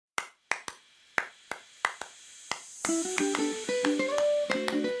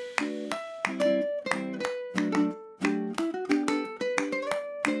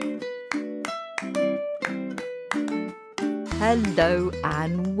Hello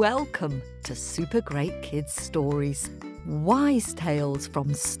and welcome to Super Great Kids Stories. Wise tales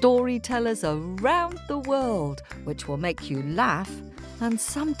from storytellers around the world, which will make you laugh and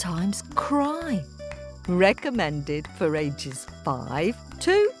sometimes cry. Recommended for ages 5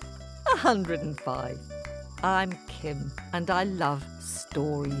 to 105. I'm Kim and I love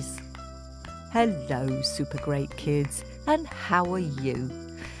stories. Hello, Super Great Kids, and how are you?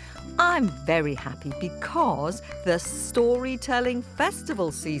 I'm very happy because the storytelling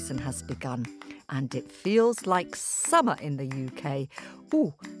festival season has begun and it feels like summer in the UK.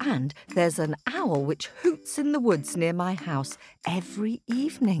 Oh, and there's an owl which hoots in the woods near my house every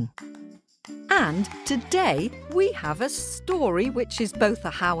evening. And today we have a story which is both a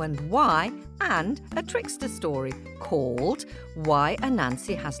how and why and a trickster story called Why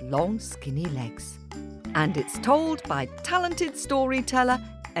Anansi Has Long Skinny Legs. And it's told by talented storyteller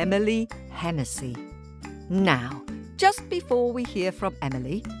Emily Hennessey. Now, just before we hear from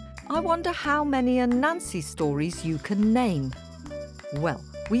Emily, I wonder how many Anansi stories you can name. Well,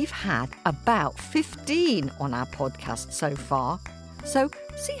 we've had about 15 on our podcast so far, so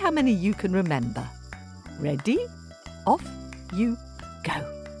see how many you can remember. Ready? Off you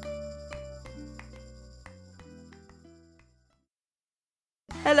go.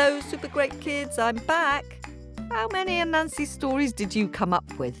 Hello, Super Great Kids, I'm back. How many Anansi stories did you come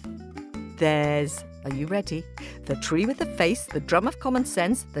up with? There's, are you ready? The Tree with a Face, The Drum of Common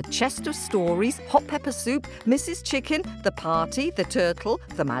Sense, The Chest of Stories, Hot Pepper Soup, Mrs. Chicken, The Party, The Turtle,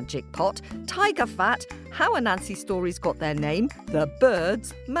 The Magic Pot, Tiger Fat, How Anansi Stories Got Their Name, The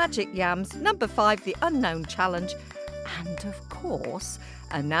Birds, Magic Yams, Number 5, The Unknown Challenge, and of course,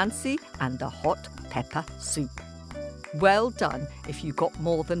 Anansi and the Hot Pepper Soup. Well done if you got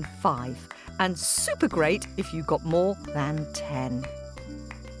more than 5. And super great if you got more than 10.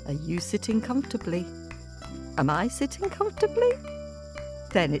 Are you sitting comfortably? Am I sitting comfortably?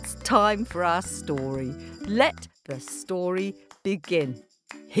 Then it's time for our story. Let the story begin.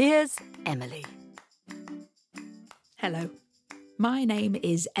 Here's Emily. Hello, my name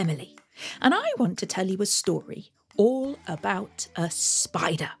is Emily, and I want to tell you a story all about a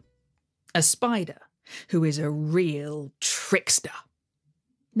spider. A spider who is a real trickster.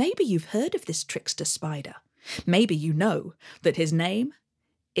 Maybe you've heard of this trickster spider. Maybe you know that his name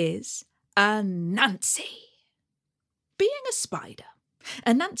is Anansi. Being a spider,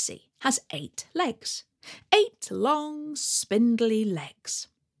 Anansi has 8 legs. 8 long, spindly legs.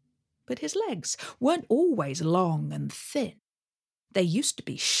 But his legs weren't always long and thin. They used to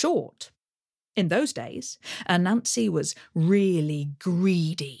be short. In those days, Anansi was really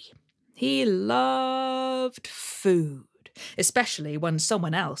greedy. He loved food, especially when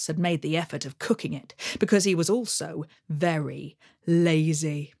someone else had made the effort of cooking it, because he was also very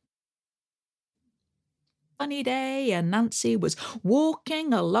lazy. Sunny day, Anansi was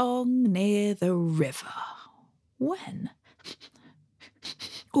walking along near the river when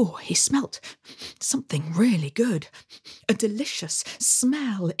he smelt something really good, a delicious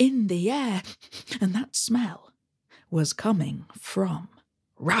smell in the air, and that smell was coming from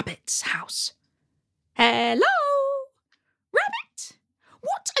Rabbit's house. Hello! Rabbit,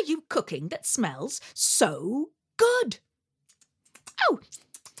 what are you cooking that smells so good? Oh,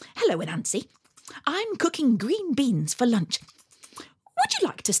 hello, Anansi. I'm cooking green beans for lunch. Would you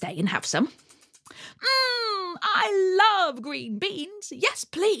like to stay and have some? I love green beans. Yes,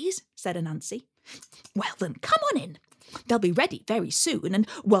 please, said Anansi. Well, then come on in. They'll be ready very soon, and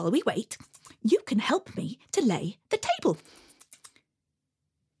while we wait, you can help me to lay the table.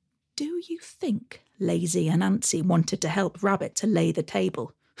 Do you think lazy Anansi wanted to help Rabbit to lay the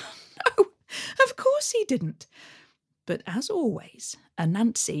table? No, of course he didn't. But as always,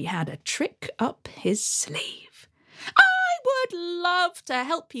 Anansi had a trick up his sleeve. I would love to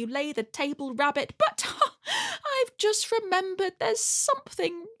help you lay the table, Rabbit, but I've just remembered there's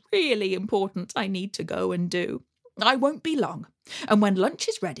something really important I need to go and do. I won't be long, and when lunch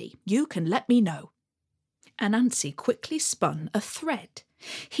is ready, you can let me know. Anansi quickly spun a thread.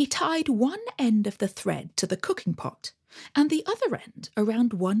 He tied one end of the thread to the cooking pot and the other end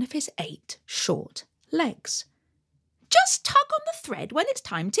around one of his 8 short legs. Just tug on the thread when it's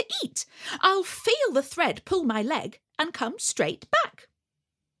time to eat. I'll feel the thread pull my leg and come straight back.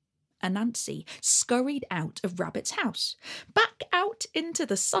 Anansi scurried out of Rabbit's house, back out into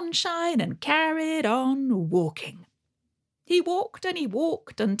the sunshine and carried on walking. He walked and he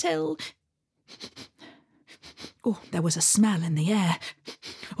walked until... there was a smell in the air.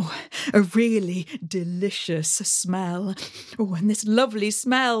 a really delicious smell. Oh, and this lovely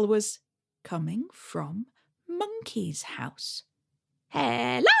smell was coming from Monkey's house.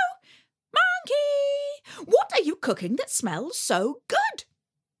 Hello, Monkey! What are you cooking that smells so good?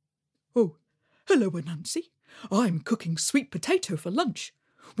 Oh, hello, Anansi. I'm cooking sweet potato for lunch.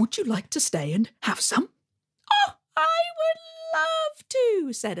 Would you like to stay and have some? Oh, I would love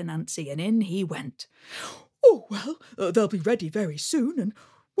to, said Anansi, and in he went. Oh, well, they'll be ready very soon, and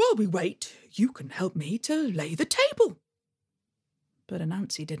while we wait, you can help me to lay the table. But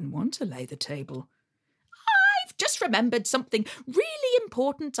Anansi didn't want to lay the table. I've just remembered something really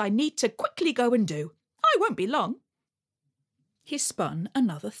important I need to quickly go and do. I won't be long. He spun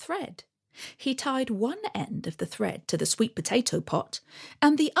another thread. He tied one end of the thread to the sweet potato pot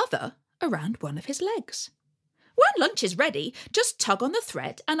and the other around one of his legs. When lunch is ready, just tug on the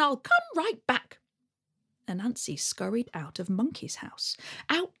thread and I'll come right back. Anansi scurried out of Monkey's house,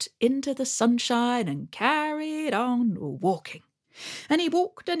 out into the sunshine and carried on walking. And he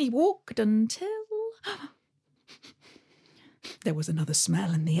walked until there was another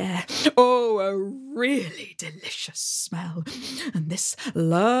smell in the air. Oh, a really delicious smell. And this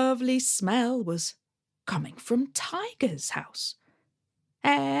lovely smell was coming from Tiger's house.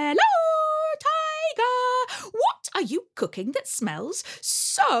 Hello, Tiger! What are you cooking that smells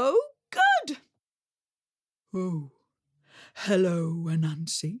so good? Oh, hello,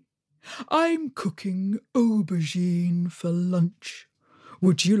 Anansi. I'm cooking aubergine for lunch.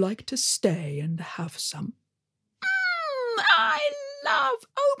 Would you like to stay and have some? I love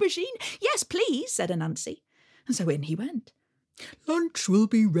aubergine. Yes, please, said Anansi. And so in he went. Lunch will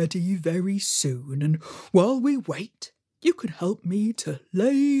be ready very soon, and while we wait, you can help me to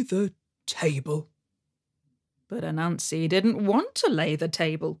lay the table. But Anansi didn't want to lay the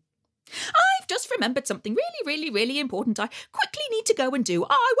table. I've just remembered something really important I quickly need to go and do.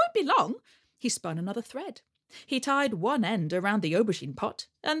 I won't be long. He spun another thread. He tied one end around the aubergine pot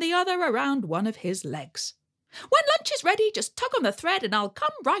and the other around one of his legs. When lunch is ready, just tug on the thread and I'll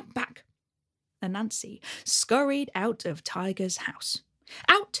come right back. Anansi scurried out of Tiger's house,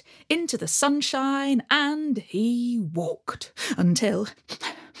 out into the sunshine, and he walked until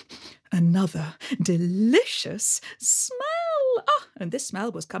another delicious smell. And this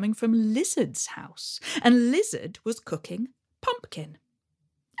smell was coming from Lizard's house, and Lizard was cooking pumpkin.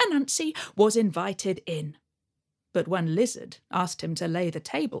 Anansi was invited in. But when Lizard asked him to lay the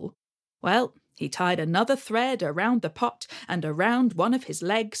table, well, he tied another thread around the pot and around one of his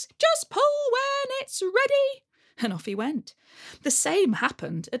legs. Just pull when it's ready. And off he went. The same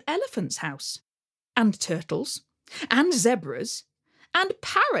happened at Elephant's house, and Turtle's, and Zebra's, and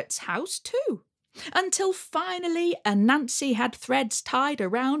Parrot's house too, until finally Anansi had threads tied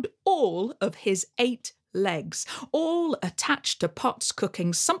around all of his 8 legs, all attached to pots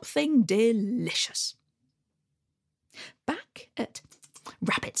cooking something delicious. Back at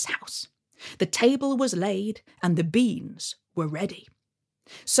Rabbit's house, the table was laid and the beans were ready.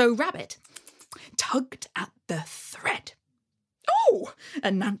 So Rabbit tugged at the thread. Oh!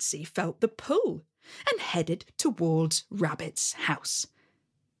 Anansi felt the pull and headed towards Rabbit's house.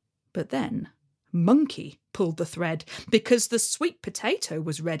 But then Monkey pulled the thread because the sweet potato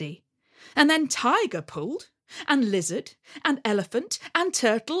was ready. And then Tiger pulled, and Lizard, and Elephant, and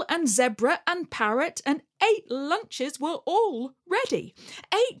Turtle, and Zebra, and Parrot, and 8 lunches were all ready.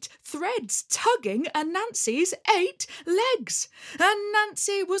 8 threads tugging Anansi's 8 legs.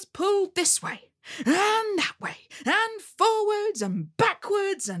 Anansi was pulled this way, and that way, and forwards, and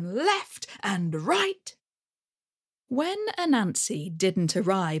backwards, and left, and right. When Anansi didn't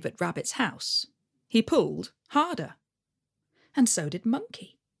arrive at Rabbit's house, he pulled harder. And so did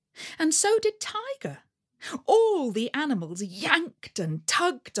Monkey. And so did Tiger. All the animals yanked and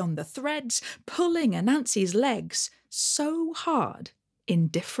tugged on the threads, pulling Anansi's legs so hard in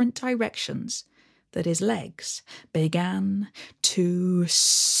different directions that his legs began to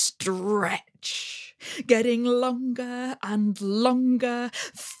stretch, getting longer and longer,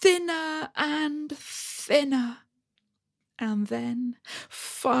 thinner and thinner. And then,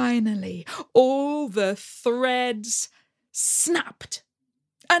 finally, all the threads snapped.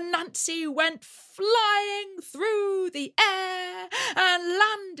 Anansi went flying through the air and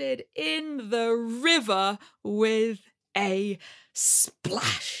landed in the river with a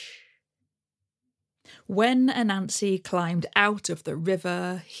splash. When Anansi climbed out of the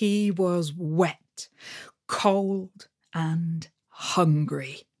river, he was wet, cold, and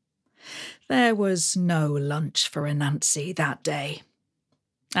hungry. There was no lunch for Anansi that day.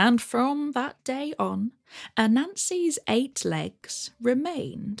 And from that day on, Anansi's 8 legs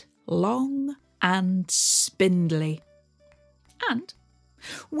remained long and spindly. And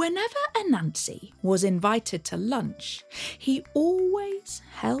Whenever Anansi was invited to lunch, he always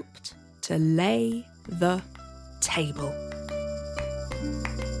helped to lay the table.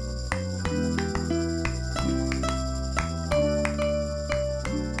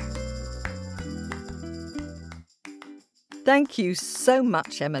 Thank you so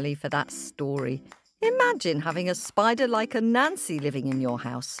much, Emily, for that story. Imagine having a spider like Anansi living in your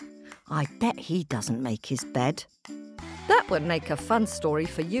house. I bet he doesn't make his bed. That would make a fun story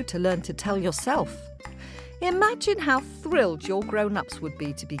for you to learn to tell yourself. Imagine how thrilled your grown-ups would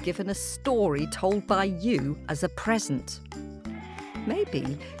be to be given a story told by you as a present.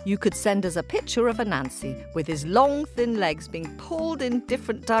 Maybe you could send us a picture of Anansi with his long, thin legs being pulled in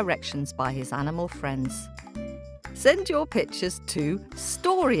different directions by his animal friends. Send your pictures to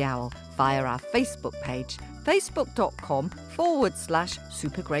Story Owl via our Facebook page,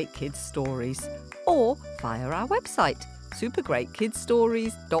 facebook.com/supergreatkidsstories, or via our website,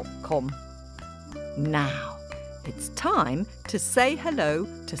 supergreatkidsstories.com. Now, it's time to say hello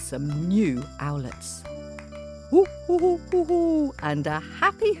to some new owlets. Woo, woo, woo, woo, woo, and a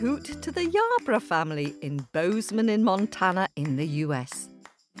happy hoot to the Yarborough family in Bozeman in Montana in the US.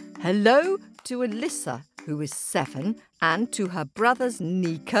 Hello to Alyssa, who is 7, and to her brothers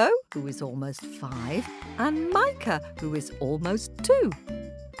Nico, who is almost 5, and Micah, who is almost 2.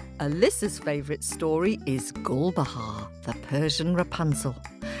 Alyssa's favourite story is Gulbahar, the Persian Rapunzel,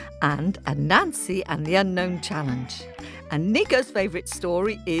 and Anansi and the Unknown Challenge. And Nico's favourite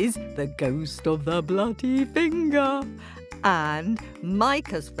story is The Ghost of the Bloody Finger. And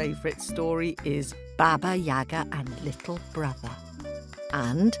Micah's favourite story is Baba Yaga and Little Brother.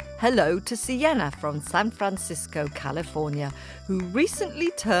 And hello to Sienna from San Francisco, California, who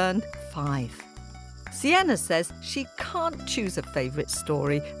recently turned 5. Sienna says she can't choose a favourite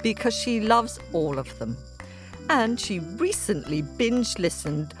story because she loves all of them. And she recently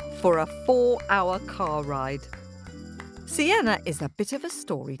binge-listened for a 4-hour car ride. Sienna is a bit of a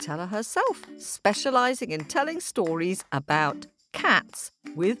storyteller herself, specialising in telling stories about cats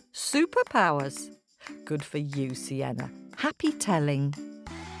with superpowers. Good for you, Sienna. Happy telling.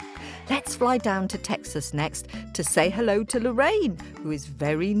 Let's fly down to Texas next to say hello to Lorraine, who is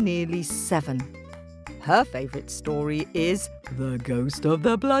very nearly 7. Her favourite story is The Ghost of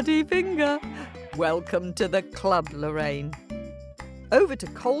the Bloody Finger. Welcome to the club, Lorraine. Over to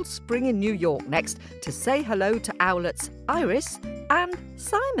Cold Spring in New York next to say hello to owlets Iris and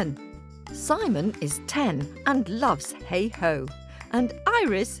Simon. Simon is 10 and loves Hey Ho. And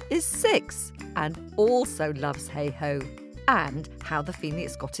Iris is 6 and also loves Hey Ho and How the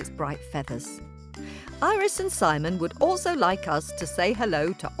Phoenix Got Its Bright Feathers. Iris and Simon would also like us to say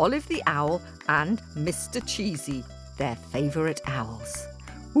hello to Olive the Owl and Mr. Cheesy, their favourite owls.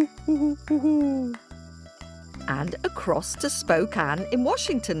 Ooh, ooh, ooh, ooh. And across to Spokane in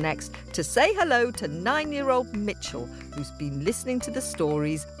Washington next to say hello to 9-year-old Mitchell, who's been listening to the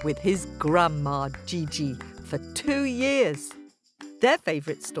stories with his grandma Gigi for 2 years. Their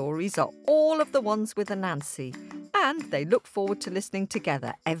favourite stories are all of the ones with Anansi, and they look forward to listening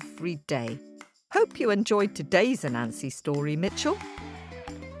together every day. Hope you enjoyed today's Anansi story, Mitchell.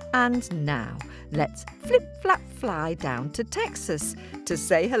 And now, let's flip-flap-fly down to Texas to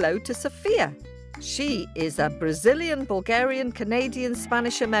say hello to Sophia. She is a Brazilian, Bulgarian, Canadian,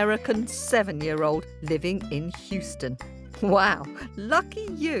 Spanish-American 7-year-old living in Houston. Wow, lucky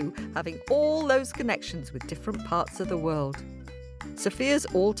you, having all those connections with different parts of the world. Sophia's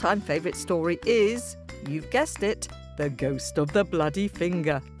all-time favourite story is, you've guessed it, The Ghost of the Bloody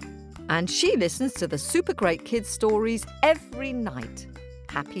Finger. And she listens to the Super Great Kids stories every night.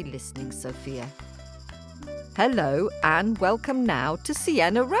 Happy listening, Sophia. Hello and welcome now to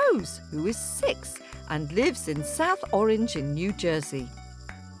Sienna Rose, who is 6 and lives in South Orange in New Jersey.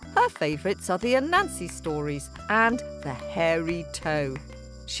 Her favourites are the Anansi stories and the hairy toe.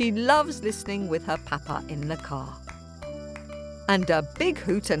 She loves listening with her papa in the car. And a big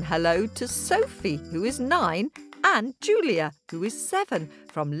hoot and hello to Sophie, who is 9, and Julia, who is 7,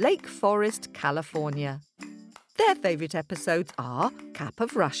 from Lake Forest, California. Their favourite episodes are Cap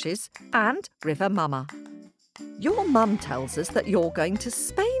of Rushes and River Mama. Your mum tells us that you're going to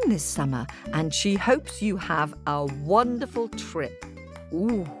Spain this summer and she hopes you have a wonderful trip.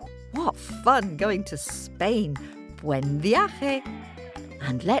 Ooh, what fun going to Spain. Buen viaje.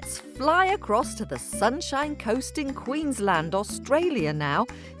 And let's fly across to the Sunshine Coast in Queensland, Australia now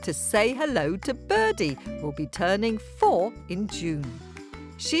to say hello to Birdie, who'll be turning 4 in June.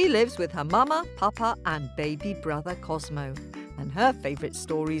 She lives with her mama, papa and baby brother Cosmo. And her favourite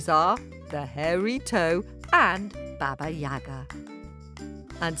stories are The Hairy Toe and Baba Yaga.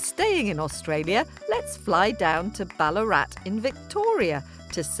 And staying in Australia, let's fly down to Ballarat in Victoria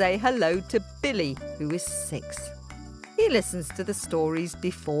to say hello to Billy, who is 6. He listens to the stories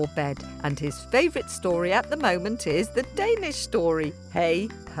before bed, and his favourite story at the moment is the Danish story, Hey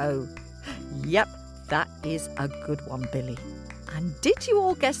Ho. Yep, that is a good one, Billy. And did you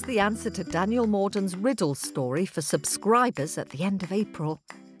all guess the answer to Daniel Morden's riddle story for subscribers at the end of April?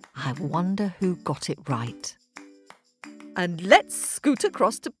 I wonder who got it right. And let's scoot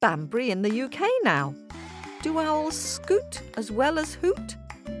across to Banbury in the UK now. Do owls scoot as well as hoot?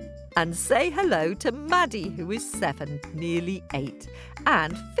 And say hello to Maddie, who is 7, nearly 8,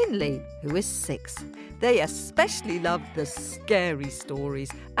 and Finley, who is 6. They especially love the scary stories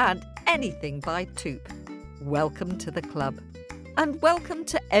and anything by Toop. Welcome to the club. And welcome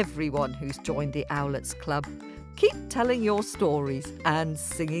to everyone who's joined the Owlets Club. Keep telling your stories and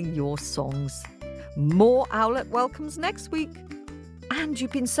singing your songs. More Owlet welcomes next week. And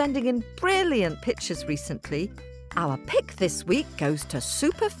you've been sending in brilliant pictures recently. Our pick this week goes to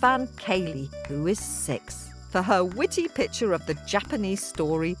superfan Kaylee, who is 6, for her witty picture of the Japanese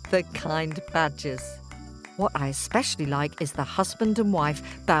story, The Kind Badgers. What I especially like is the husband and wife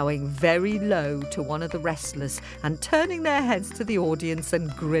bowing very low to one of the wrestlers and turning their heads to the audience and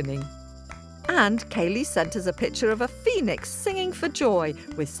grinning. And Kaylee sent us a picture of a phoenix singing for joy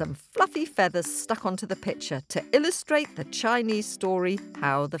with some fluffy feathers stuck onto the picture to illustrate the Chinese story,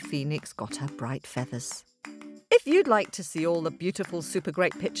 How the Phoenix Got Her Bright Feathers. If you'd like to see all the beautiful Super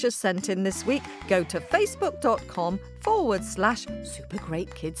Great pictures sent in this week, go to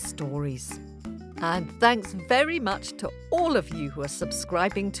facebook.com/supergreatkidsstories. And thanks very much to all of you who are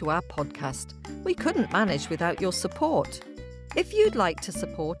subscribing to our podcast. We couldn't manage without your support. If you'd like to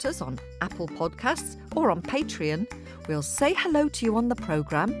support us on Apple Podcasts or on Patreon, we'll say hello to you on the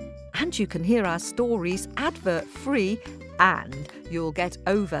programme, and you can hear our stories advert-free, and you'll get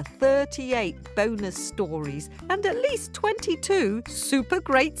over 38 bonus stories and at least 22 super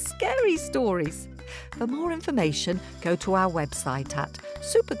great scary stories. For more information, go to our website at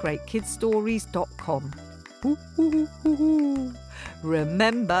supergreatkidsstories.com.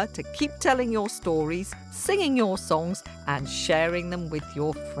 Remember to keep telling your stories, singing your songs, and sharing them with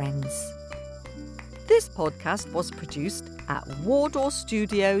your friends. This podcast was produced at Wardour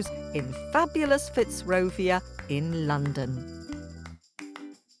Studios in fabulous Fitzrovia in London.